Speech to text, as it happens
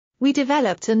we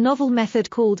developed a novel method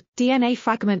called DNA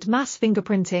fragment mass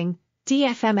fingerprinting,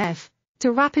 DFMF,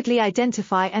 to rapidly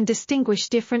identify and distinguish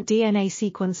different DNA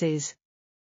sequences.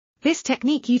 This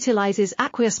technique utilizes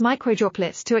aqueous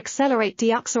microdroplets to accelerate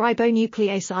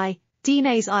deoxyribonuclease I,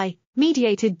 DNase I,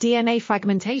 mediated DNA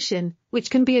fragmentation, which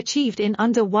can be achieved in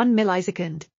under 1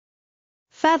 millisecond.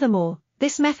 Furthermore,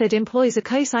 this method employs a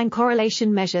cosine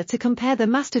correlation measure to compare the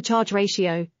mass-to-charge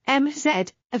ratio,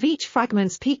 MZ, of each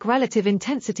fragment's peak relative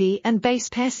intensity and base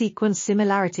pair sequence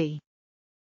similarity.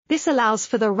 This allows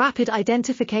for the rapid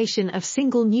identification of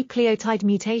single nucleotide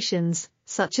mutations,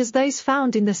 such as those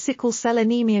found in the sickle cell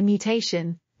anemia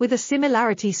mutation, with a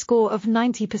similarity score of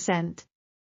 90%.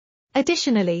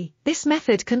 Additionally, this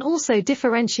method can also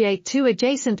differentiate two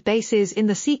adjacent bases in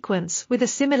the sequence with a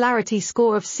similarity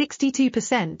score of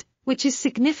 62%, which is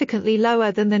significantly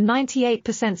lower than the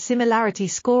 98% similarity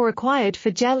score required for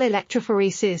gel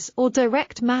electrophoresis or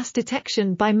direct mass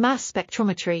detection by mass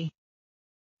spectrometry.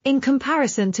 In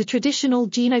comparison to traditional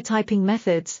genotyping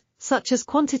methods, such as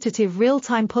quantitative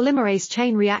real-time polymerase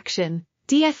chain reaction,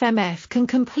 DFMF can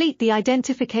complete the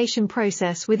identification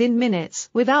process within minutes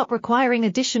without requiring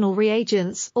additional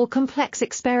reagents or complex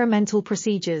experimental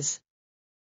procedures.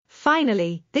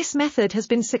 Finally, this method has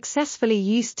been successfully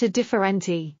used to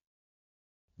differentiate.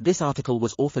 This article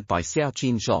was authored by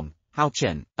Xiaoqin, Zhong,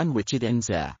 Chen, and Richard N.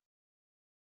 Zare.